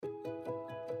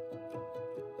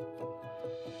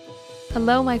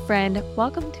Hello, my friend.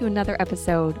 Welcome to another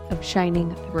episode of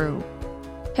Shining Through.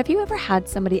 Have you ever had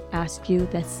somebody ask you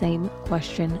the same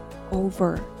question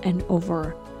over and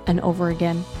over and over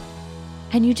again?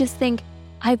 And you just think,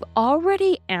 I've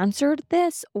already answered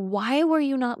this. Why were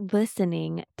you not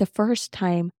listening the first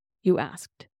time you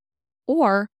asked?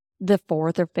 Or the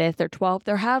fourth or fifth or 12th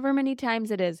or however many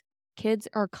times it is. Kids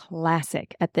are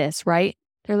classic at this, right?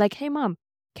 They're like, hey, mom,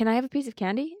 can I have a piece of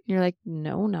candy? And you're like,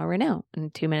 no, not right now.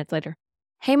 And 2 minutes later,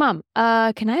 hey, mom,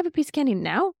 can I have a piece of candy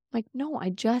now? Like, no, I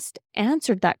just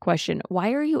answered that question.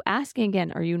 Why are you asking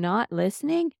again? Are you not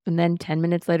listening? And then 10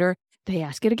 minutes later, they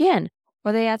ask it again.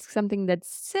 Or they ask something that's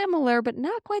similar, but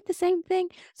not quite the same thing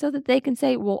so that they can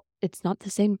say, well, it's not the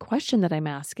same question that I'm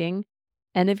asking.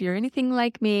 And if you're anything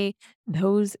like me,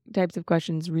 those types of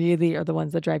questions really are the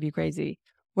ones that drive you crazy,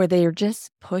 where they are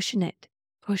just pushing it,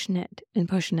 and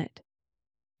pushing it.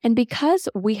 And because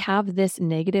we have this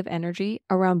negative energy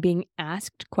around being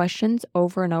asked questions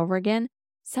over and over again,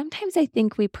 sometimes I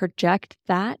think we project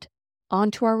that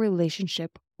onto our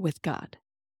relationship with God.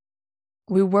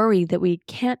 We worry that we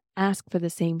can't ask for the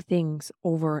same things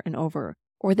over and over,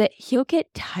 or that He'll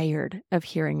get tired of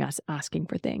hearing us asking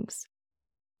for things.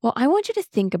 Well, I want you to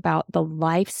think about the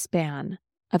lifespan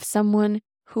of someone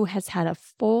who has had a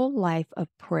full life of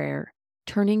prayer,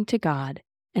 turning to God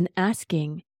and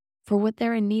asking for what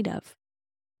they're in need of.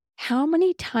 How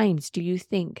many times do you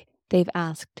think they've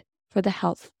asked for the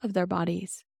health of their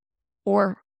bodies,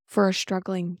 or for a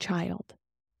struggling child,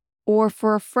 or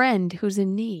for a friend who's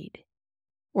in need,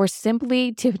 or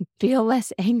simply to feel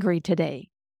less angry today?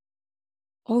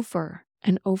 Over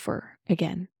and over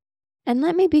again. And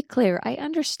let me be clear, I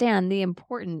understand the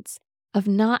importance of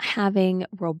not having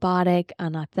robotic,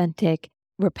 unauthentic,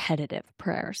 repetitive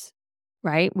prayers,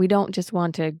 right? We don't just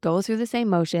want to go through the same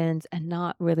motions and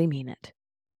not really mean it.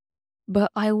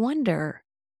 But I wonder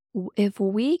if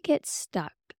we get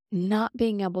stuck not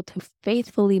being able to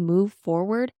faithfully move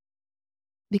forward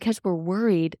because we're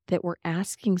worried that we're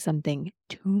asking something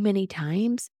too many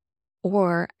times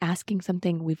or asking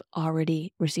something we've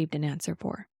already received an answer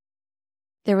for.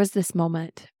 There was this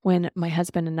moment when my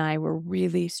husband and I were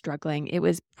really struggling. It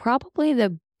was probably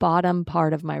the bottom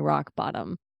part of my rock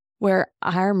bottom, where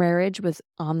our marriage was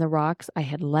on the rocks. I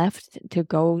had left to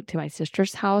go to my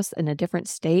sister's house in a different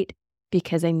state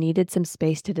because I needed some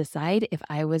space to decide if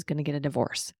I was going to get a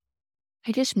divorce.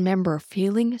 I just remember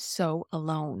feeling so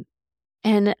alone.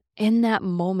 And in that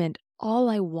moment, all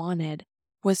I wanted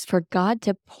was for God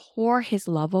to pour His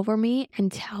love over me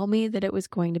and tell me that it was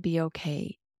going to be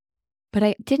okay. But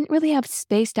I didn't really have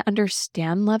space to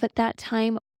understand love at that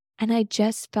time. And I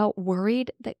just felt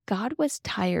worried that God was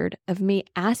tired of me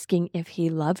asking if He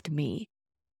loved me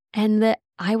and that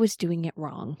I was doing it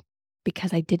wrong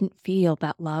because I didn't feel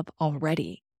that love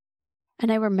already.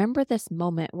 And I remember this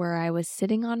moment where I was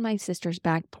sitting on my sister's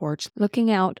back porch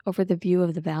looking out over the view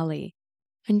of the valley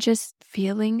and just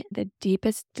feeling the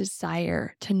deepest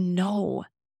desire to know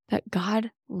that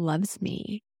God loves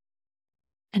me.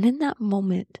 And in that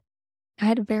moment, I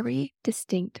had a very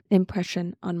distinct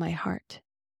impression on my heart.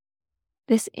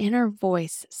 This inner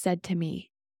voice said to me,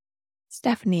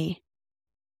 Stephanie,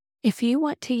 if you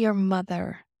went to your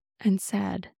mother and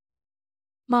said,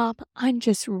 Mom, I'm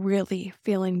just really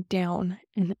feeling down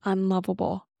and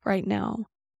unlovable right now,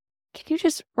 can you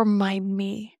just remind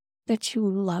me that you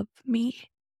love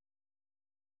me?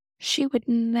 She would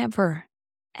never,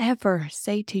 ever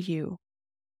say to you,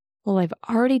 well, I've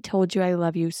already told you I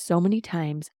love you so many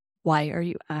times. Why are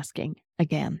you asking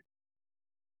again?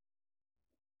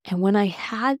 And when I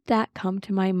had that come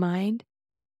to my mind,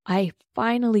 I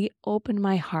finally opened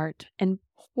my heart and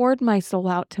poured my soul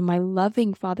out to my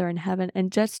loving Father in heaven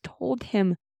and just told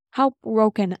Him how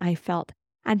broken I felt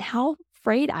and how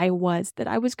afraid I was that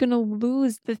I was going to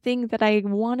lose the thing that I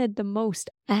wanted the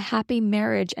most, a happy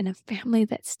marriage and a family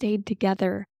that stayed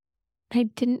together. I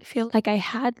didn't feel like I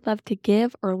had love to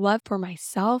give or love for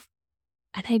myself.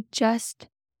 And I just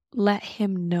let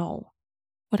Him know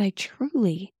what I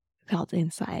truly felt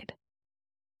inside.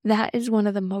 That is one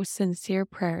of the most sincere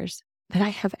prayers that I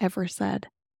have ever said.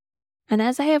 And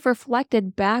as I have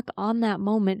reflected back on that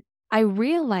moment, I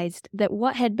realized that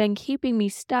what had been keeping me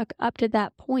stuck up to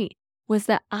that point was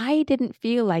that I didn't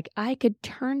feel like I could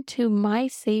turn to my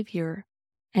Savior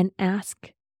and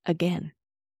ask again.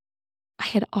 I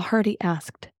had already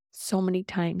asked so many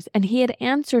times, and He had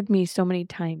answered me so many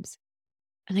times.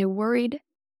 And I worried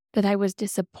that I was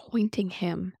disappointing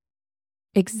Him,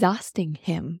 exhausting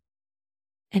Him,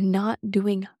 and not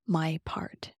doing my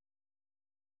part.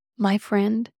 My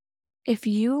friend, if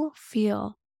you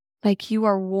feel like you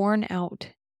are worn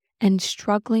out and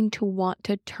struggling to want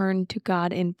to turn to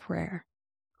God in prayer,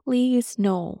 please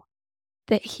know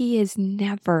that He is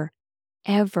never,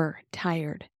 ever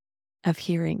tired of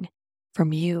hearing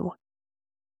from you.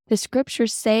 The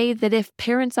scriptures say that if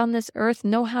parents on this earth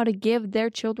know how to give their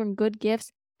children good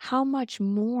gifts, how much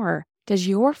more does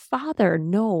your Father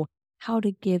know how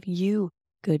to give you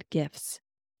good gifts?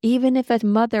 Even if a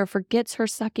mother forgets her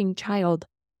sucking child,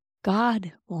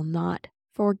 God will not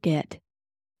forget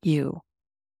you.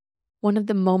 One of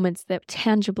the moments that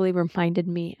tangibly reminded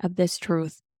me of this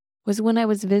truth was when I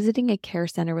was visiting a care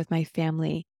center with my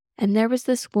family, and there was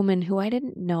this woman who I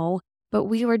didn't know, but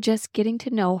we were just getting to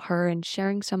know her and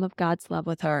sharing some of God's love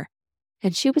with her.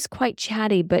 And she was quite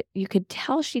chatty, but you could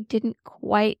tell she didn't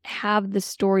quite have the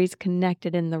stories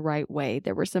connected in the right way.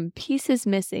 There were some pieces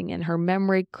missing, and her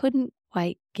memory couldn't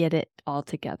quite get it all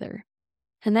together.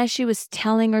 And as she was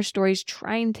telling her stories,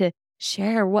 trying to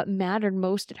share what mattered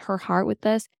most at her heart with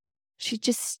us, she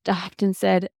just stopped and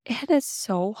said, "It is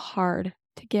so hard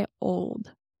to get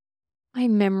old. My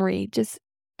memory just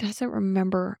doesn't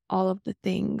remember all of the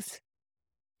things."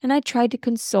 And I tried to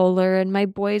console her, and my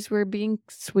boys were being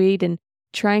sweet and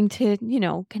trying to,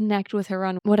 connect with her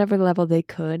on whatever level they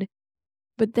could.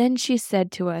 But then she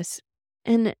said to us,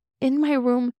 "And in my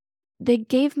room, they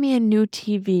gave me a new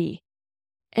TV,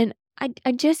 and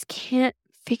I just can't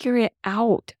figure it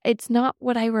out. It's not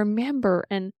what I remember,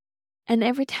 and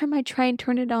every time I try and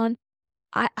turn it on,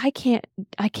 I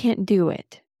can't do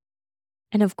it."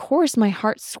 And of course, my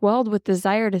heart swelled with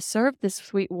desire to serve this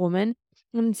sweet woman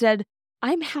and said,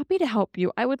 "I'm happy to help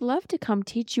you. I would love to come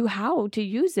teach you how to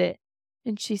use it."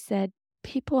 And she said,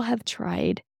 "People have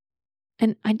tried,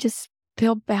 and I just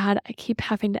feel bad. I keep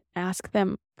having to ask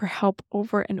them for help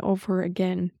over and over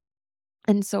again.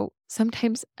 And so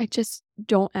sometimes I just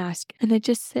don't ask, and I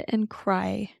just sit and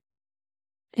cry."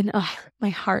 And my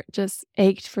heart just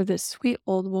ached for this sweet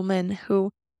old woman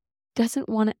who doesn't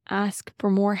want to ask for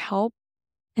more help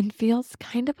and feels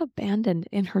kind of abandoned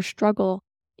in her struggle,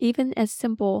 even as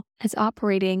simple as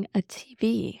operating a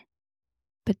TV.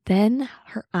 But then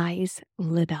her eyes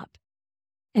lit up,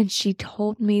 and she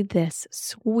told me this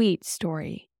sweet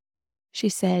story. She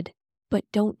said, "But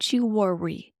don't you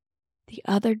worry. The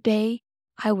other day,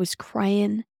 I was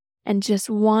crying and just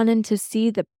wanting to see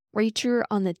the preacher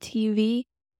on the TV,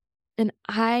 and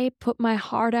I put my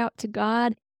heart out to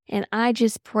God, and I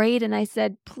just prayed and I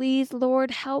said, 'Please,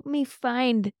 Lord, help me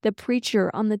find the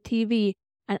preacher on the TV.'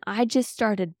 And I just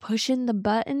started pushing the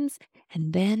buttons,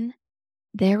 and then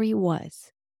there he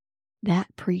was,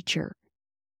 that preacher."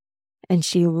 And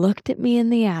she looked at me in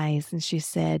the eyes and she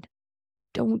said,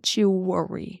 "Don't you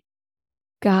worry.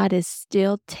 God is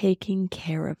still taking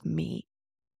care of me.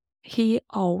 He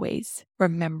always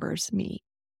remembers me."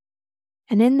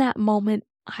 And in that moment,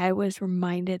 I was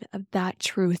reminded of that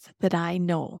truth that I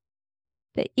know,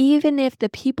 that even if the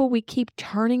people we keep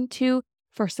turning to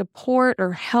for support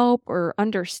or help or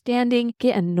understanding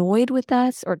get annoyed with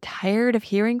us or tired of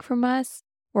hearing from us,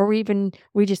 or we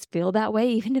just feel that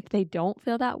way, even if they don't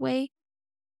feel that way,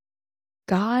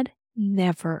 God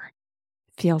never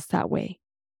feels that way.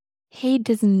 He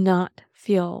does not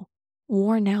feel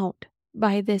worn out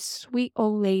by this sweet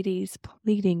old lady's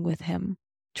pleading with him,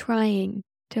 trying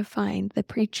to find the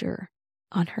preacher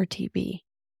on her TV.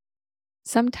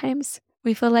 Sometimes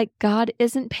we feel like God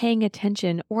isn't paying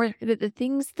attention, or that the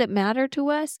things that matter to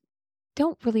us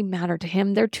don't really matter to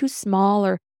him. They're too small,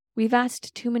 or we've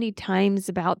asked too many times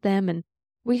about them, and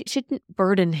we shouldn't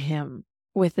burden him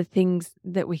with the things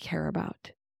that we care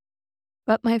about.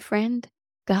 But my friend,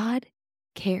 God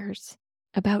cares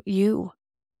about you.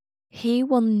 He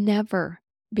will never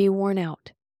be worn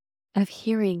out of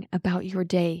hearing about your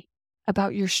day,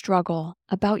 about your struggle,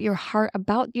 about your heart,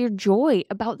 about your joy,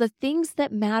 about the things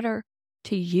that matter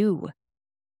to you.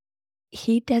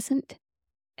 He doesn't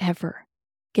ever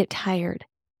get tired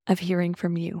of hearing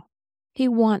from you. He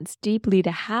wants deeply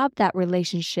to have that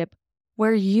relationship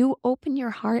where you open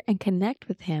your heart and connect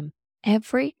with him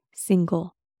every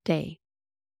single day.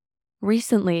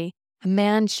 Recently, a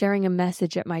man sharing a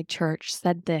message at my church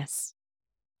said this: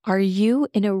 "Are you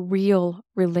in a real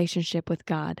relationship with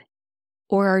God?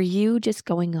 Or are you just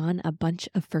going on a bunch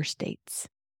of first dates?"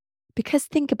 Because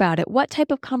think about it, what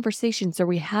type of conversations are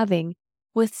we having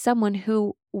with someone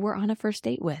who we're on a first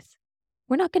date with?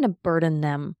 We're not going to burden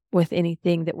them with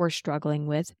anything that we're struggling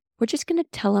with. We're just going to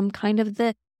tell them kind of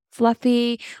the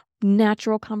fluffy,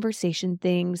 natural conversation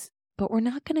things, but we're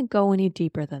not going to go any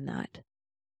deeper than that.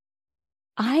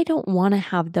 I don't want to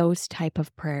have those type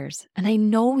of prayers, and I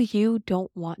know you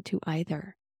don't want to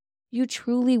either. you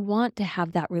truly want to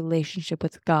have that relationship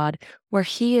with God where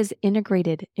He is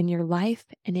integrated in your life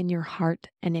and in your heart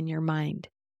and in your mind.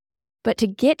 But to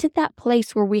get to that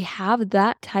place where we have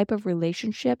that type of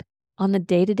relationship on the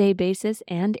day-to-day basis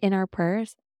and in our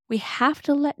prayers, we have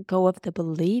to let go of the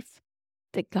belief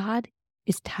that God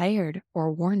is tired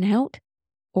or worn out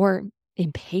or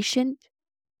impatient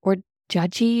or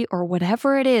judgy or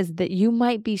whatever it is that you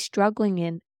might be struggling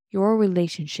in your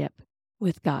relationship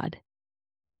with God.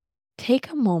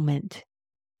 Take a moment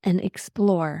and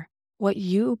explore what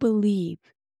you believe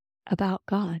about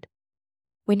God.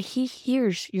 When He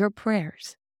hears your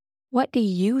prayers, what do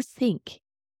you think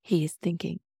He is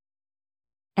thinking?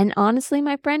 And honestly,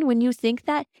 my friend, when you think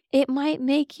that, it might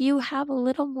make you have a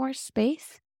little more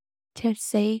space to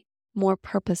say more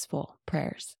purposeful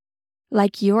prayers,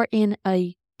 like you're in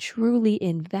a truly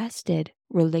invested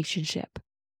relationship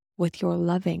with your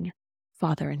loving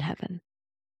Father in heaven.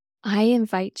 I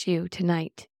invite you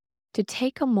tonight to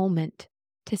take a moment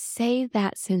to say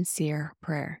that sincere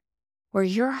prayer where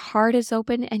your heart is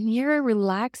open and you're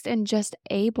relaxed and just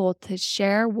able to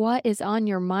share what is on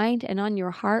your mind and on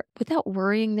your heart without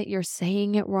worrying that you're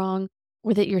saying it wrong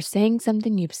or that you're saying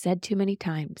something you've said too many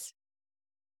times.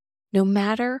 No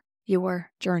matter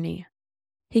your journey,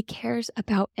 He cares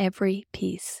about every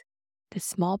piece, the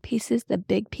small pieces, the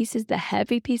big pieces, the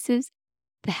heavy pieces,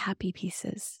 the happy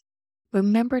pieces.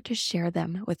 Remember to share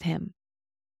them with Him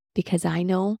because I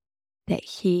know that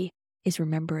He is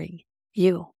remembering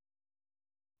you.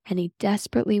 And He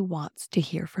desperately wants to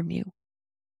hear from you.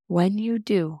 When you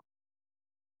do,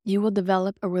 you will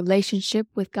develop a relationship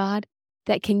with God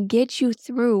that can get you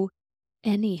through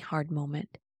any hard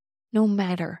moment, no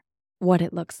matter what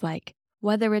it looks like.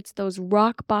 Whether it's those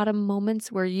rock bottom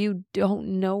moments where you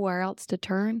don't know where else to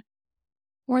turn,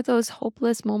 or those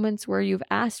hopeless moments where you've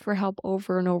asked for help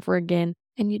over and over again,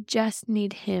 and you just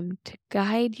need Him to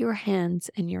guide your hands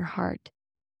and your heart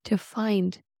to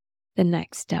find the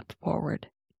next step forward.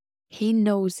 He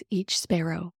knows each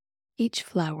sparrow, each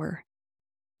flower,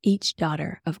 each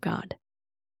daughter of God.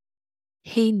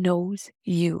 He knows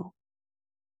you.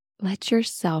 Let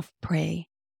yourself pray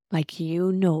like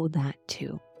you know that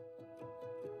too.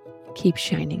 Keep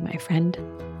shining, my friend.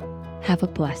 Have a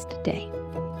blessed day.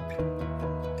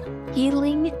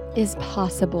 Healing is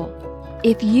possible.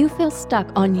 If you feel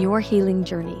stuck on your healing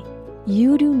journey,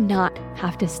 you do not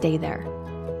have to stay there.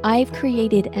 I've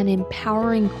created an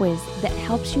empowering quiz that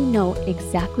helps you know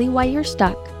exactly why you're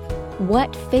stuck,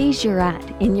 what phase you're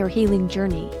at in your healing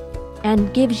journey,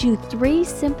 and gives you 3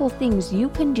 simple things you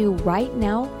can do right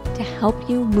now to help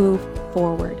you move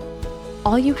forward.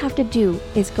 All you have to do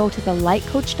is go to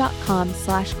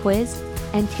thelightcoach.com/quiz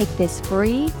and take this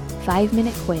free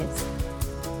 5-minute quiz.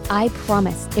 I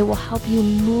promise it will help you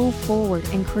move forward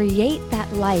and create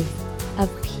that life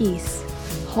of peace,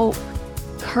 hope,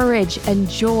 courage, and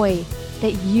joy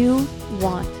that you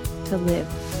want to live.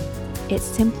 It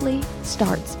simply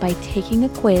starts by taking a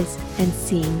quiz and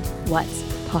seeing what's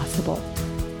possible.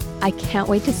 I can't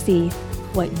wait to see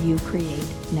what you create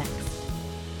next.